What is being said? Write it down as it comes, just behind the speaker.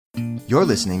You're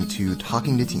listening to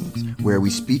Talking to Teens, where we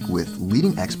speak with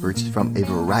leading experts from a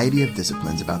variety of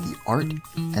disciplines about the art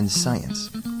and science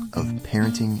of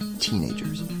parenting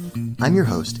teenagers. I'm your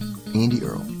host, Andy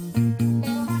Earle.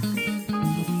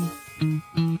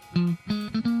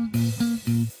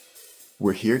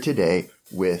 We're here today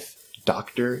with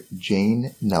Dr.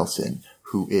 Jane Nelsen,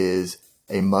 who is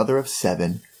a mother of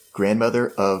 7,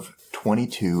 grandmother of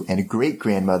 22, and a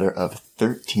great-grandmother of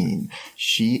 13.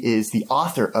 She is the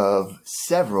author of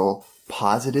several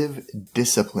positive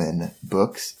discipline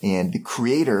books and the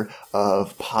creator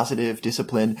of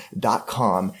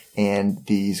positivediscipline.com and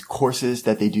these courses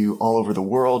that they do all over the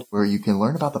world where you can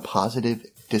learn about the positive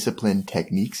discipline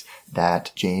techniques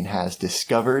that Jane has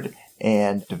discovered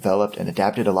and developed and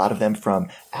adapted, a lot of them from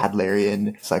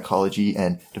Adlerian psychology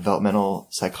and developmental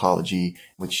psychology,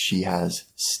 which she has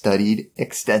studied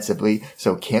extensively.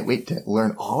 So can't wait to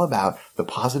learn all about the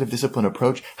positive discipline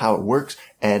approach, how it works,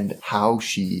 and how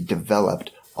she developed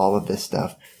all of this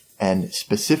stuff, and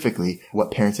specifically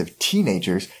what parents of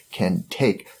teenagers can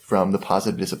take from the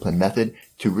positive discipline method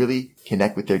to really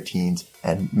connect with their teens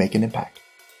and make an impact.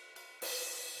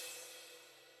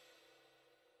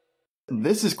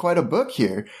 This is quite a book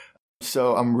here.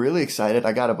 So I'm really excited.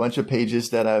 I got a bunch of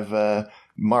pages that I've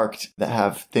marked that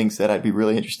have things that I'd be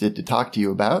really interested to talk to you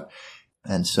about.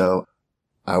 And so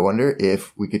I wonder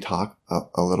if we could talk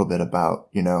a little bit about,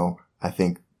 I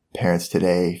think parents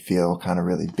today feel kind of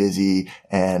really busy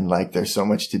and like there's so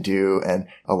much to do and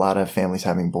a lot of families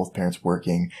having both parents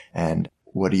working. And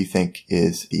what do you think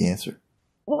is the answer?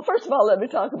 Well, first of all, let me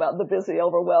talk about the busy,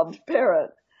 overwhelmed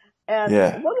parent. And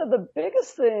one of the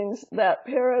biggest things that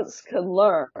parents can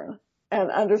learn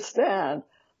and understand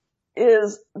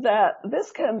is that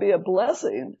this can be a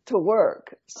blessing to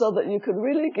work so that you can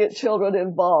really get children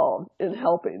involved in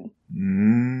helping.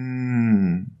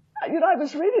 I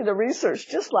was reading the research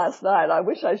just last night. I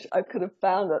wish I could have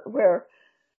found it, where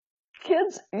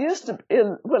kids used to,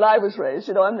 when I was raised,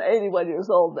 I'm 81 years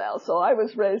old now, so I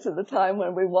was raised at the time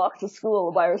when we walked to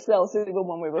school by ourselves, even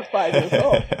when we were 5 years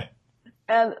old.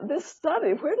 And this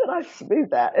study, where did I read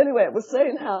that? Anyway, it was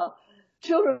saying how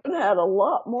children had a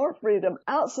lot more freedom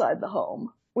outside the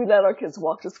home. We let our kids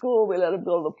walk to school. We let them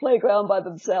go to the playground by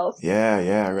themselves.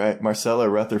 Yeah, right. Marcella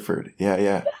Rutherford.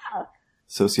 Yeah.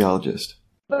 Sociologist.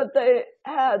 But they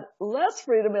had less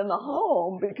freedom in the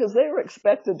home because they were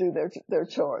expected to do their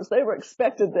chores. They were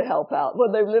expected to help out.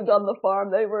 When they lived on the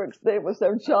farm, it was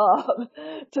their job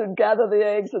to gather the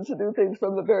eggs and to do things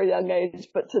from a very young age.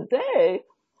 But today,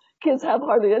 kids have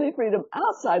hardly any freedom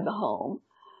outside the home,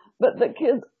 but the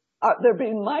kids they're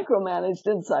being micromanaged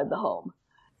inside the home.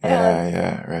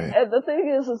 Yeah, right. And the thing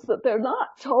is that they're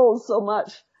not told so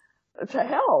much to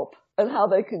help and how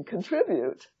they can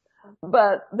contribute,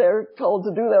 but they're told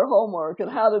to do their homework and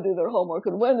how to do their homework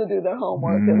and when to do their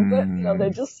homework. And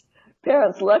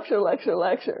parents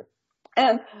lecture.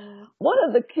 And one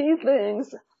of the key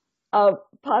things of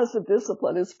positive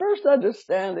discipline is first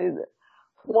understanding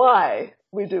why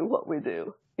we do what we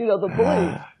do, the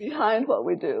belief behind what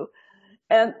we do.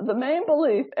 And the main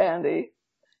belief, Andy,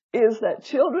 is that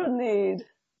children need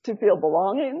to feel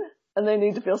belonging and they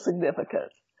need to feel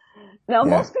significant. Now,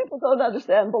 most people don't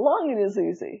understand belonging is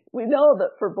easy. We know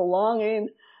that for belonging,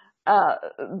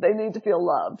 they need to feel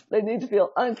loved. They need to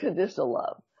feel unconditional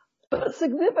love. But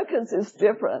significance is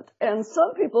different. And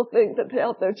some people think that to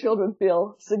help their children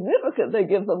feel significant, they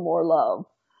give them more love.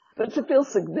 But to feel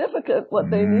significant, what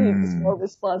they need is more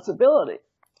responsibility.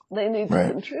 They need to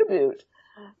contribute.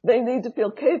 They need to feel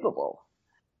capable.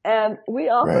 And we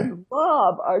often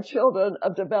rob our children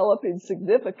of developing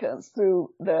significance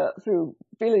through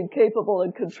feeling capable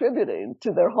and contributing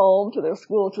to their home, to their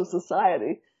school, to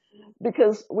society,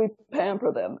 because we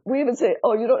pamper them. We even say,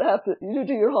 you don't have to, you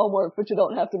do your homework, but you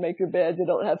don't have to make your bed. You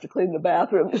don't have to clean the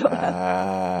bathroom. You don't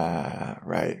have to.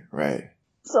 Right.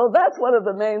 So that's one of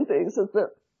the main things, is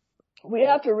that we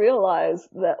have to realize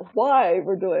that why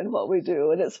we're doing what we do,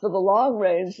 and it's for the long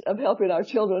range of helping our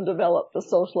children develop the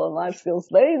social and life skills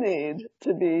they need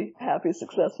to be happy,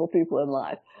 successful people in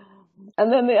life.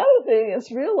 And then the other thing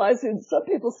is realizing some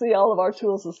people see all of our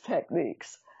tools as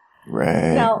techniques.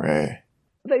 Now,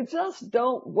 they just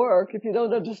don't work if you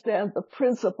don't understand the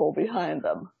principle behind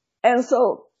them. And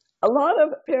so a lot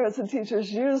of parents and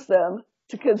teachers use them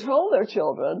to control their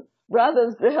children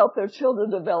rather than to help their children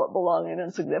develop belonging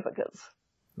and significance.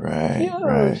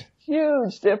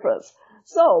 Huge difference.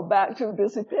 So back to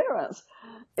busy parents.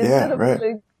 Instead of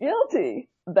feeling guilty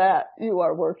that you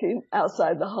are working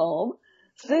outside the home,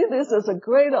 see this as a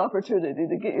great opportunity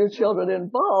to get your children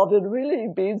involved in really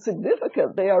being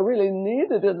significant. They are really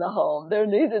needed in the home. They're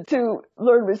needed to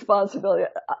learn responsibility.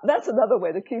 That's another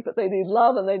way to keep it. They need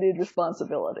love and they need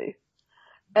responsibility.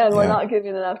 And we're not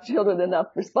giving enough children enough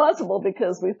responsible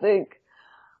because we think,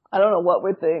 I don't know what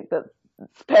we think, that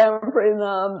it's pampering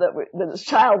them, that it's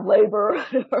child labor.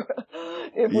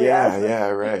 If we ask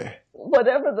them, right.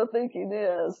 Whatever the thinking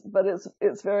is, but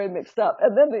it's very mixed up.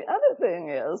 And then the other thing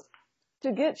is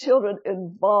to get children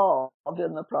involved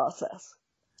in the process.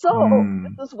 So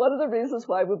this is one of the reasons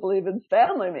why we believe in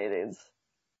family meetings.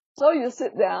 So you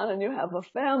sit down and you have a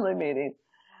family meeting.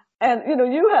 And,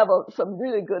 you have some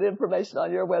really good information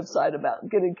on your website about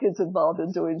getting kids involved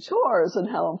in doing chores and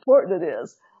how important it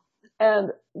is.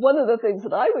 And one of the things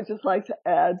that I would just like to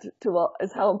add to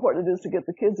is how important it is to get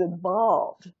the kids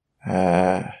involved.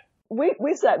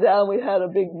 We sat down, we had a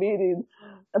big meeting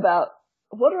about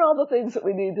what are all the things that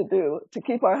we need to do to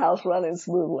keep our house running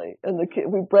smoothly. And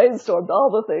we brainstormed all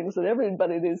the things that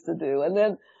everybody needs to do. And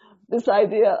then this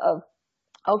idea of,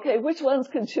 okay, which ones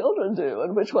can children do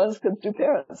and which ones do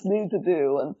parents need to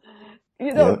do? And,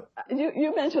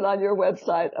 you mentioned on your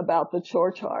website about the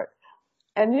chore chart.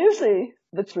 And usually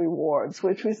the rewards,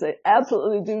 which we say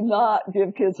absolutely do not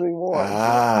give kids rewards.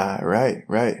 Right.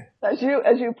 As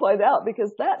you point out,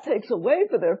 because that takes away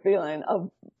for their feeling of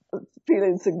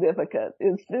feeling significant.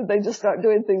 They just start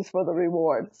doing things for the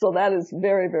reward. So that is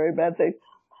very, very bad thing.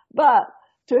 But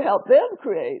to help them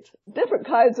create different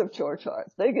kinds of chore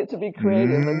charts, they get to be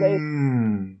creative.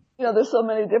 And there's so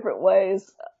many different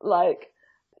ways, like,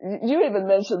 you even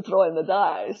mentioned throwing the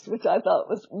dice, which I thought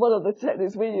was one of the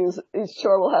techniques we use. Each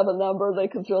chore will have a number. They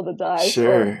can throw the dice.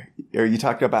 Sure. Or you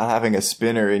talked about having a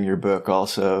spinner in your book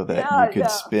also that you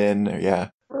could spin.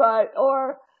 Right.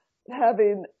 Or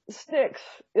having sticks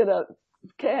in a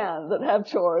can that have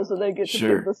chores and they get to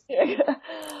pick the stick.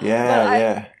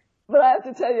 But I have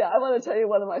to tell you, I want to tell you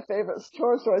one of my favorite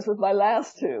chore stories with my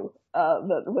last two,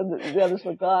 that when the others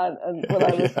were gone and when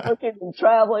I was working and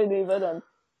traveling even, and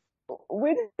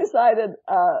we decided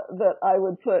that I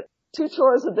would put 2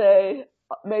 chores a day,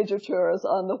 major chores,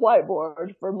 on the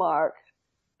whiteboard for Mark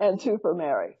and 2 for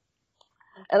Mary.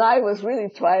 And I was really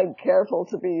trying careful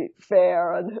to be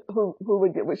fair and who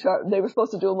would get which. They were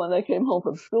supposed to do them when they came home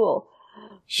from school.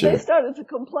 Sure. They started to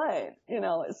complain.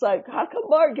 It's like, how come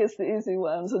Mark gets the easy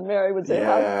ones? And Mary would say,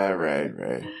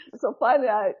 right. So finally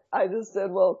I just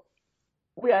said, well,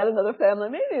 we had another family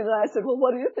meeting, and I said, well,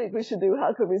 what do you think we should do?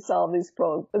 How could we solve these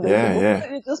problems? And they said, well,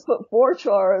 you just put 4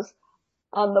 chores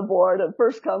on the board and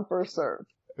first come, first served.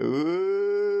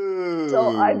 Ooh.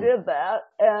 So I did that,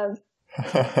 and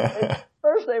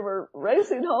first they were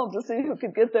racing home to see who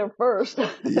could get there first.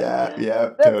 Yeah,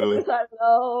 then totally. They decided,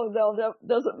 no, that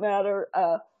doesn't matter.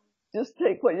 Just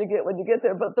take what you get when you get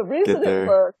there. But the reason it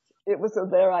worked, it was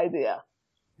their idea.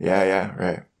 Yeah,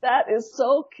 right. That is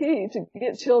so key to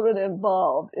get children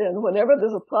involved in whenever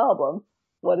there's a problem,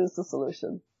 what is the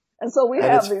solution? And so we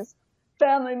have these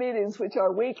family meetings, which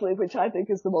are weekly, which I think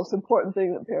is the most important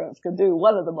thing that parents can do,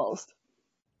 one of the most.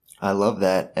 I love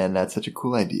that, and that's such a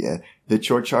cool idea. The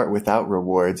chore chart without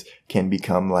rewards can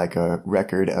become like a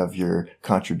record of your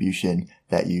contribution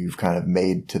that you've kind of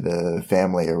made to the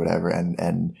family or whatever,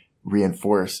 and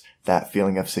reinforce that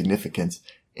feeling of significance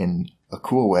in a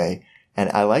cool way. And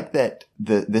I like that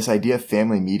this idea of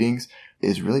family meetings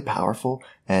is really powerful,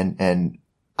 and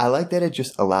I like that it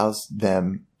just allows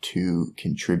them to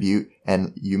contribute.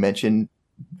 And you mentioned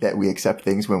that we accept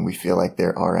things when we feel like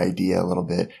they're our idea a little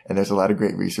bit. And there's a lot of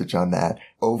great research on that.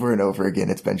 Over and over again,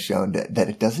 it's been shown that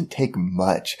it doesn't take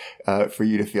much for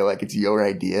you to feel like it's your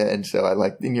idea. And so I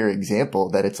like in your example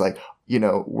that it's like,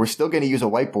 we're still going to use a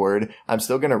whiteboard. I'm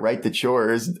still going to write the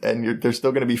chores, and there's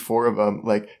still going to be 4 of them.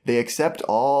 Like, they accept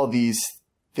all these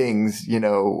things,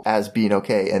 as being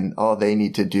okay. And all they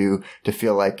need to do to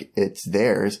feel like it's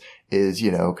theirs is,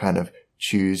 kind of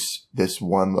choose this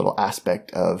one little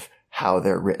aspect of how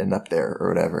they're written up there or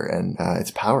whatever. And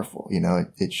it's powerful.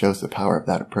 It shows the power of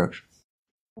that approach.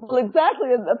 Well,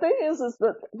 exactly. And the thing is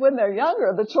that when they're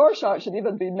younger, the chore chart should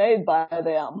even be made by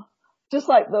them. Just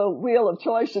like the wheel of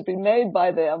choice should be made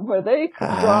by them, where they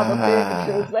draw the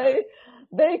pictures,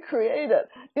 they create it.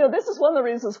 This is one of the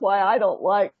reasons why I don't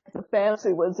like the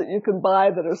fancy ones that you can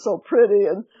buy that are so pretty,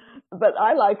 but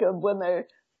I like them when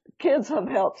kids have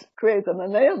helped create them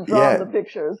and they have drawn the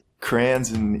pictures.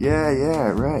 Crayons and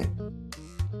right.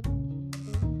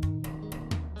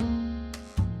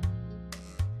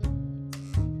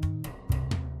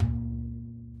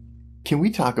 Can we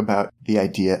talk about the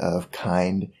idea of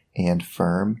kind and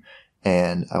firm?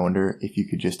 And I wonder if you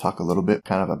could just talk a little bit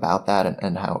kind of about that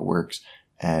and how it works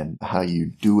and how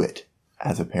you do it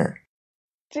as a parent?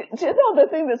 Do you know the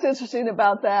thing that's interesting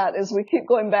about that is we keep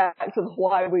going back to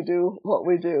why we do what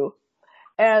we do.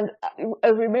 And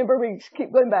remember, we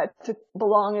keep going back to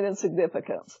belonging and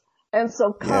significance. And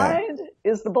so kind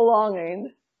is the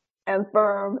belonging and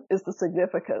firm is the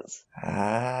significance.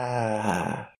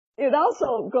 It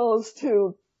also goes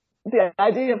to the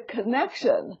idea of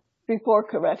connection before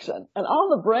correction. And all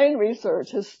the brain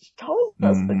research has told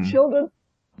us that children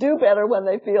do better when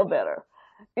they feel better.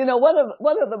 You know, one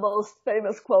of the most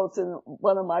famous quotes in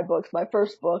one of my books, my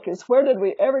first book, is, where did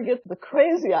we ever get the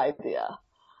crazy idea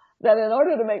that in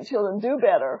order to make children do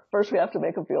better, first we have to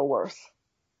make them feel worse?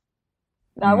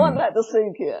 Now, I want that to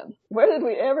sink in. Where did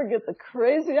we ever get the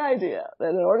crazy idea that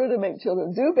in order to make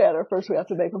children do better, first we have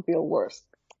to make them feel worse?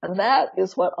 And that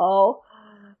is what all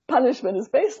punishment is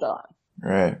based on.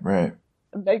 Right.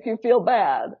 Make you feel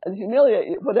bad and humiliate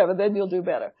you, whatever, then you'll do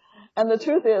better. And the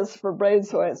truth is, for brain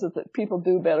science, is that people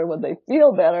do better when they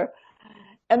feel better.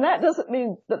 And that doesn't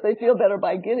mean that they feel better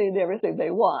by getting everything they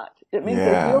want. It means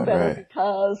they feel better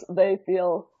because they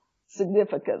feel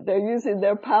significant. They're using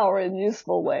their power in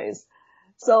useful ways.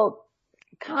 So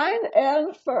kind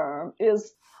and firm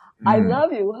is, I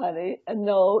love you, honey, and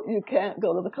no, you can't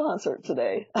go to the concert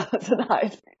tonight.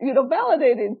 You know,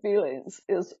 validating feelings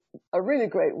is a really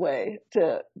great way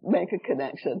to make a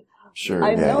connection. Sure.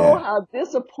 I know how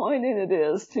disappointing it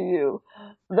is to you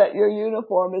that your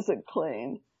uniform isn't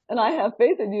clean, and I have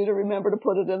faith in you to remember to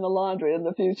put it in the laundry in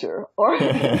the future. Or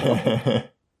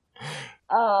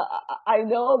I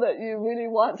know that you really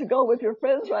want to go with your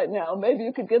friends right now. Maybe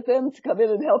you could get them to come in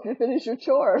and help you finish your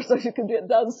chores so you can get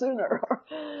done sooner.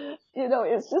 You know,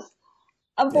 it's just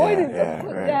avoiding the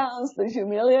put-downs, the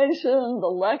humiliation, the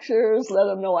lectures, let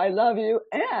them know I love you,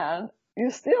 and you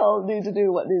still need to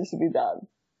do what needs to be done.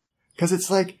 Because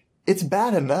it's like, it's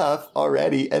bad enough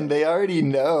already, and they already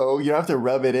know. You don't have to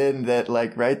rub it in that,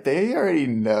 like, right? They already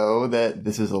know that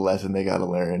this is a lesson they got to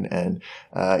learn. And,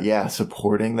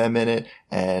 supporting them in it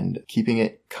and keeping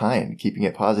it kind, keeping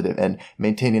it positive and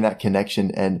maintaining that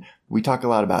connection. And we talk a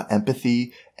lot about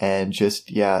empathy and just,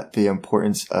 the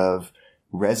importance of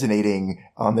resonating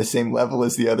on the same level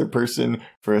as the other person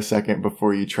for a second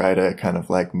before you try to kind of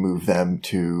like move them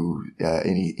to,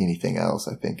 anything else,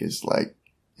 I think is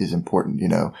important, you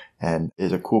know, and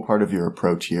is a cool part of your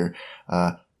approach here.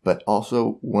 But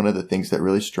also one of the things that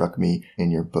really struck me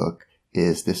in your book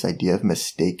is this idea of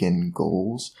mistaken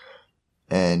goals.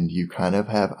 And you kind of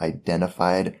have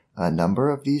identified a number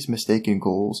of these mistaken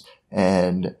goals.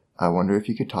 And I wonder if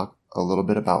you could talk a little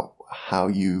bit about how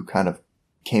you kind of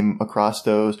came across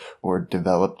those or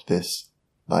developed this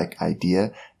like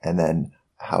idea and then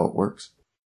how it works.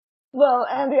 Well,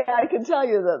 Andy, I can tell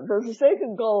you that the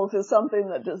mistaken goals is something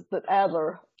that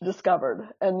Adler discovered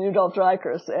and Rudolf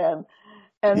Dreikurs, and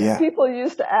people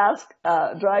used to ask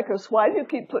Dreikurs, why do you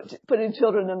keep putting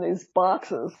children in these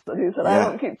boxes? And he said, I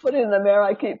don't keep putting them there,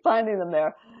 I keep finding them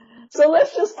there. So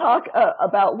let's just talk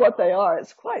about what they are.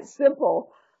 It's quite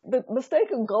simple. The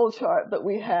mistaken goal chart that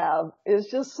we have is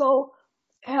just so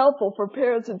helpful for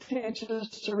parents and teachers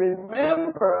to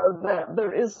remember that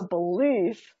there is a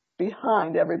belief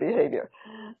behind every behavior.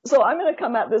 So I'm going to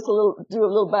come at this do a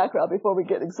little background before we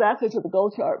get exactly to the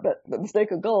goal chart, but the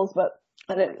mistaken goals.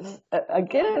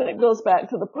 It goes back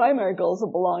to the primary goals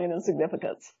of belonging and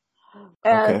significance.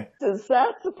 And since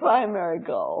that's the primary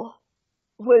goal,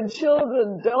 when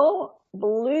children don't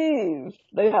believe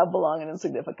they have belonging and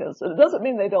significance, and it doesn't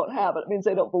mean they don't have it, it means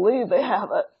they don't believe they have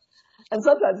it. And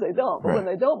sometimes they don't. But when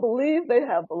they don't believe they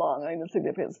have belonging and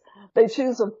significance, they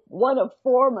choose one of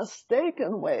four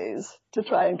mistaken ways to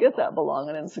try and get that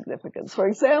belonging and significance. For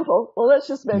example, let's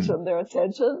just mention their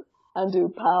attention,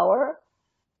 undue power,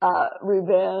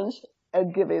 revenge,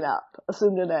 and giving up,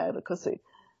 assumed inadequacy.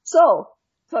 So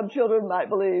some children might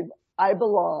believe, I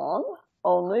belong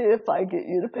only if I get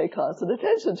you to pay constant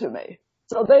attention to me.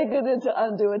 So they get into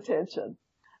undue attention.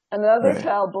 Another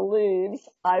child believes,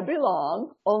 I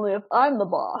belong only if I'm the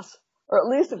boss, or at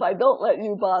least if I don't let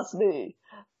you boss me.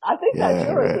 I think that's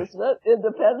yours, isn't it?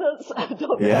 Independence?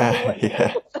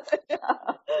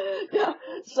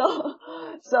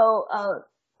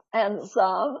 And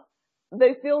some,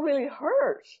 they feel really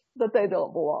hurt that they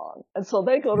don't belong. And so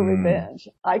they go to revenge.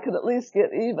 I could at least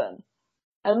get even.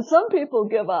 And some people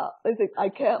give up. They think, I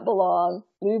can't belong.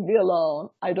 Leave me alone.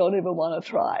 I don't even want to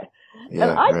try. And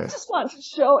I just want to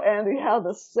show Andy how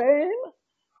the same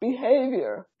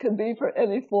behavior can be for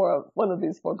any one of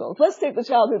these four goals. Let's take the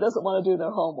child who doesn't want to do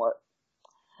their homework.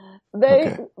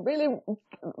 They really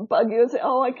bug you and say,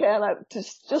 oh, I can't,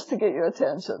 just to get your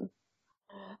attention.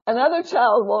 Another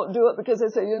child won't do it because they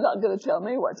say, you're not going to tell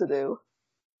me what to do.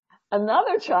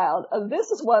 Another child, and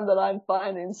this is one that I'm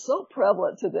finding so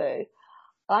prevalent today.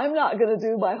 I'm not going to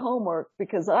do my homework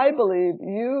because I believe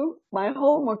my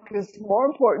homework is more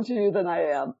important to you than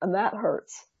I am, and that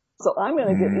hurts. So I'm going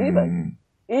to get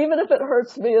even if it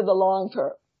hurts me in the long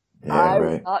term. Yeah, I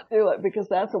right. will not do it because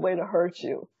that's a way to hurt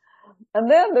you. And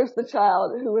then there's the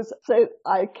child who is say,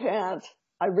 I can't,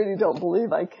 I really don't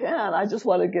believe I can, I just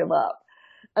want to give up.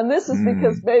 And this is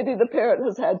because maybe the parent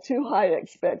has had too high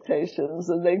expectations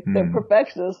and they're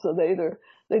perfectionists, so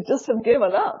they just have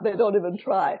given up. They don't even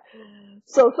try.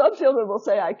 So some children will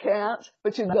say, I can't,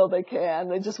 but you know they can.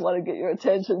 They just want to get your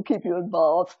attention, keep you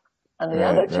involved. And the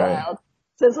other child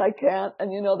says, I can't,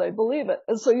 and you know they believe it.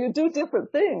 And so you do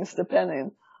different things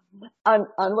depending on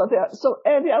what they are. So,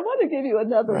 Andy, I want to give you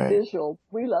another visual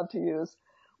we love to use.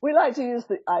 We like to use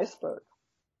the iceberg.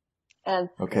 And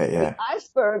the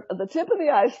iceberg, the tip of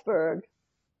the iceberg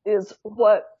is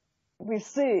what we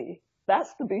see.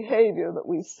 That's the behavior that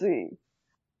we see.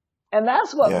 And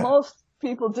that's what most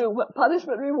people do. What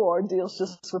punishment reward deals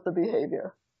just with the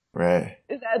behavior. Right.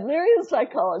 In Adlerian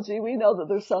psychology, we know that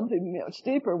there's something much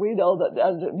deeper. We know that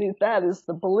underneath that is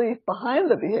the belief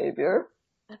behind the behavior.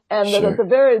 And that at the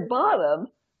very bottom,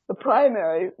 the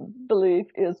primary belief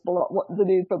is the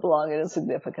need for belonging and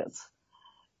significance.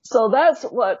 So that's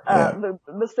what the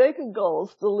mistaken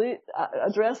goals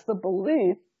address the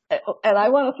belief. And I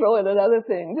want to throw in another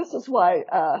thing. This is why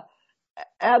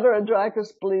Adler and Dreikers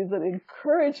believe that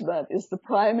encouragement is the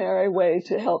primary way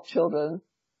to help children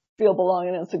feel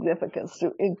belonging and significance,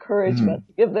 through encouragement,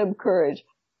 give them courage.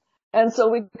 And so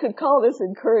we could call this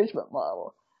encouragement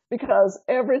model, because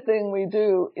everything we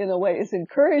do in a way is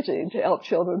encouraging to help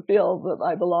children feel that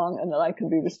I belong and that I can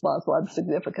be responsible, I'm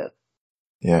significant.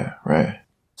 Yeah, right.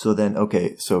 So then,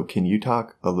 okay, so can you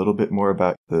talk a little bit more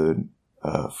about the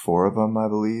 4 of them, I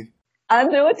believe?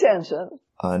 Undue attention.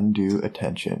 Undue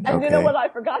attention. And you know what, I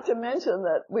forgot to mention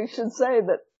that we should say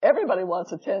that everybody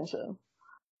wants attention.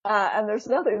 And there's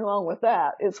nothing wrong with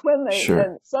that. It's when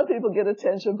and some people get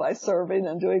attention by serving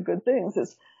and doing good things.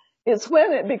 It's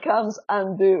when it becomes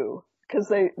undue, because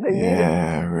they need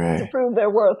it to prove their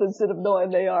worth instead of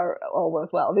knowing they are all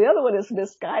worthwhile. The other one is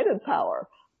misguided power.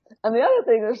 And the other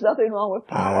thing, there's nothing wrong with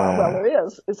power. Well, there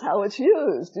is how it's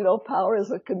used. You know, power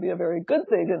can be a very good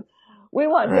thing. And we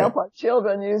want to help our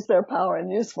children use their power in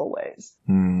useful ways.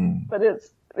 But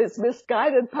it's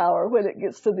misguided power when it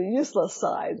gets to the useless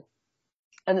side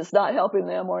and it's not helping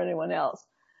them or anyone else.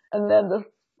 And then the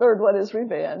third one is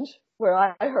revenge, where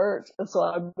I hurt, and so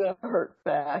I'm going to hurt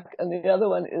back. And the other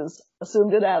one is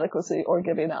assumed inadequacy or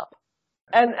giving up.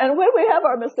 And when we have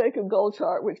our mistaken goal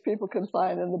chart, which people can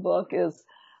find in the book, is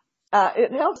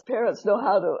it helps parents know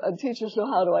and teachers know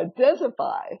how to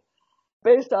identify,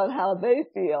 based on how they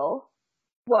feel,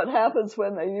 what happens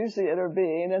when they usually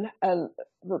intervene. And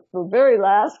the very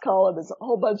last column is a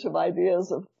whole bunch of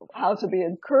ideas of how to be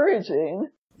encouraging.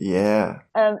 Yeah.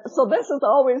 And so this is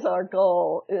always our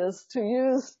goal, is to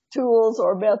use tools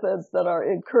or methods that are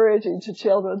encouraging to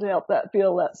children to help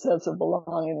feel that sense of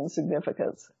belonging and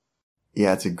significance.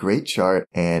 Yeah, it's a great chart.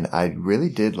 And I really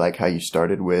did like how you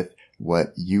started with what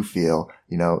you feel.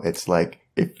 You know, it's like,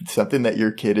 if something that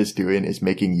your kid is doing is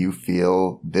making you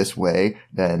feel this way,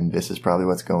 then this is probably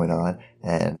what's going on.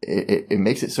 And it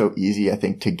makes it so easy, I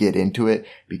think, to get into it,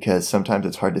 because sometimes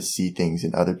it's hard to see things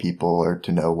in other people or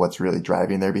to know what's really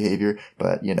driving their behavior.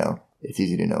 But, you know, it's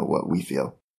easy to know what we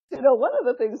feel. You know, one of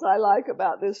the things I like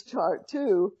about this chart,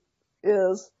 too,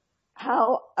 is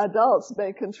how adults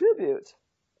may contribute.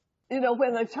 You know,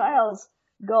 when a child's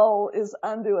goal is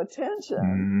undue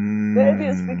attention, maybe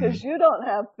it's because you don't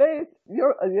have faith,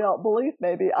 you don't believe,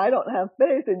 maybe I don't have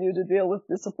faith in you to deal with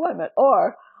disappointment,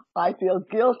 or I feel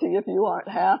guilty if you aren't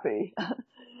happy.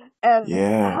 And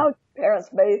how parents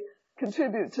may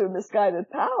contribute to misguided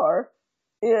power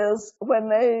is when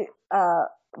they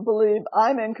believe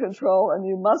I'm in control and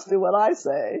you must do what I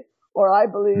say, or I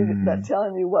believe that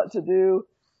telling you what to do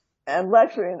and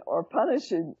lecturing or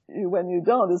punishing you when you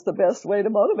don't is the best way to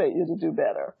motivate you to do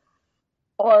better.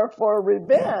 Or for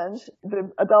revenge,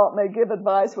 the adult may give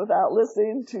advice without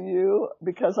listening to you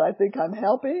because I think I'm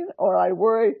helping, or I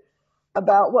worry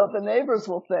about what the neighbors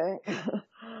will think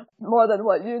more than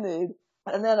what you need.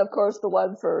 And then, of course, the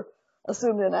one for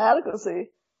assumed inadequacy.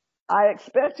 I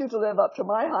expect you to live up to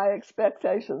my high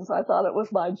expectations. I thought it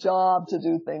was my job to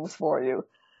do things for you.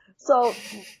 So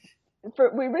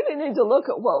we really need to look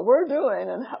at what we're doing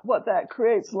and what that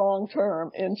creates long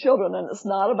term in children. And it's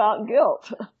not about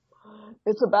guilt.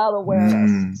 It's about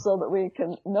awareness, so that we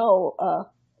can know,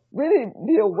 really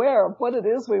be aware of what it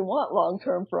is we want long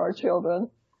term for our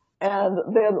children,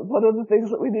 And then what are the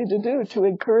things that we need to do to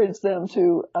encourage them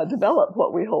to develop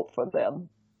what we hope for them?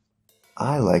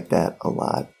 I like that a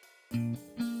lot.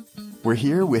 We're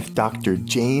here with Dr.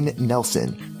 Jane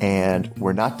Nelsen, and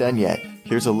we're not done yet.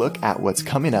 Here's a look at what's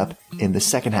coming up in the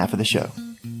second half of the show.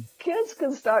 Kids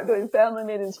can start doing family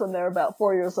meetings when they're about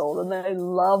 4 years old, and they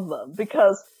love them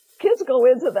because kids go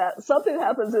into that. Something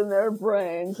happens in their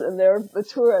brains and their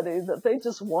maturity that they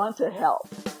just want to help.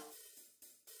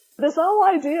 This whole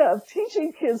idea of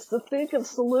teaching kids to think of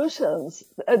solutions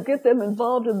and get them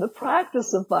involved in the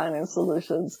practice of finding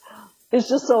solutions is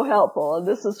just so helpful. And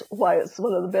this is why it's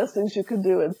one of the best things you can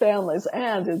do in families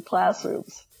and in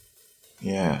classrooms.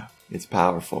 Yeah, it's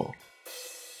powerful.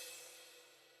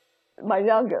 My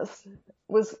youngest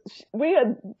we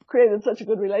had created such a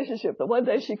good relationship that one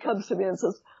day she comes to me and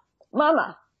says,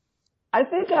 Mama, I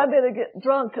think I'm going to get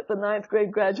drunk at the 9th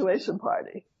grade graduation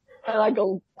party. And I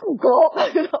go, gulp,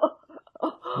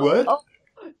 What? Oh,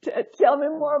 tell me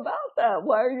more about that.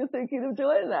 Why are you thinking of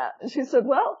doing that? And she said,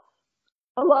 well,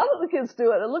 a lot of the kids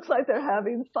do it. It looks like they're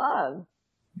having fun.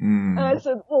 And I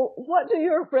said, well, what do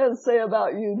your friends say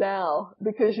about you now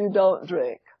because you don't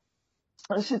drink?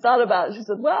 And she thought about it. She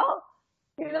said, well,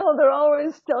 they're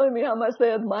always telling me how much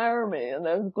they admire me and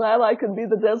they're glad I can be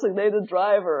the designated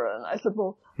driver. And I said,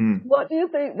 well, what do you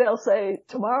think they'll say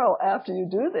tomorrow after you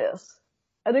do this?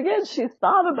 And again, she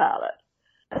thought about it.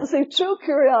 And see, true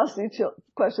curiosity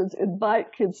questions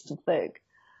invite kids to think.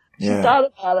 She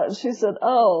thought about it and she said,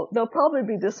 oh, they'll probably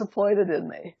be disappointed in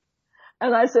me.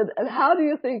 And I said, and how do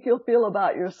you think you'll feel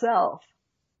about yourself?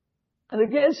 And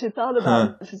again, she thought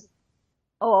about it. She said,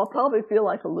 oh, I'll probably feel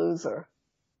like a loser.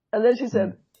 And then she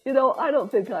said, I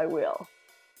don't think I will.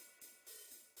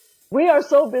 We are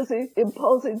so busy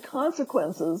imposing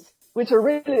consequences, which are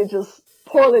really just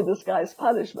poorly disguised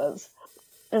punishments,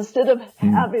 instead of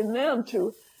having them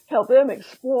to help them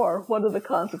explore what are the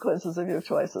consequences of your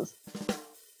choices.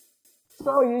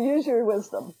 So you use your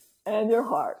wisdom and your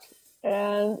heart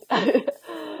and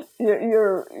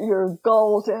your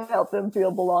goal to help them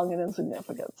feel belonging and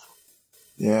significance.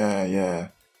 Yeah.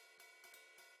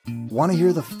 Want to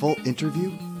hear the full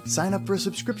interview? Sign up for a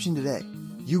subscription today.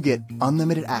 You get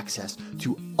unlimited access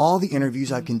to all the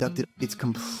interviews I've conducted. It's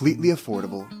completely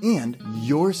affordable, and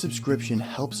your subscription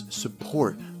helps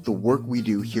support the work we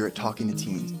do here at Talking to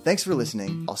Teens. Thanks for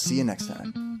listening. I'll see you next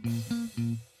time.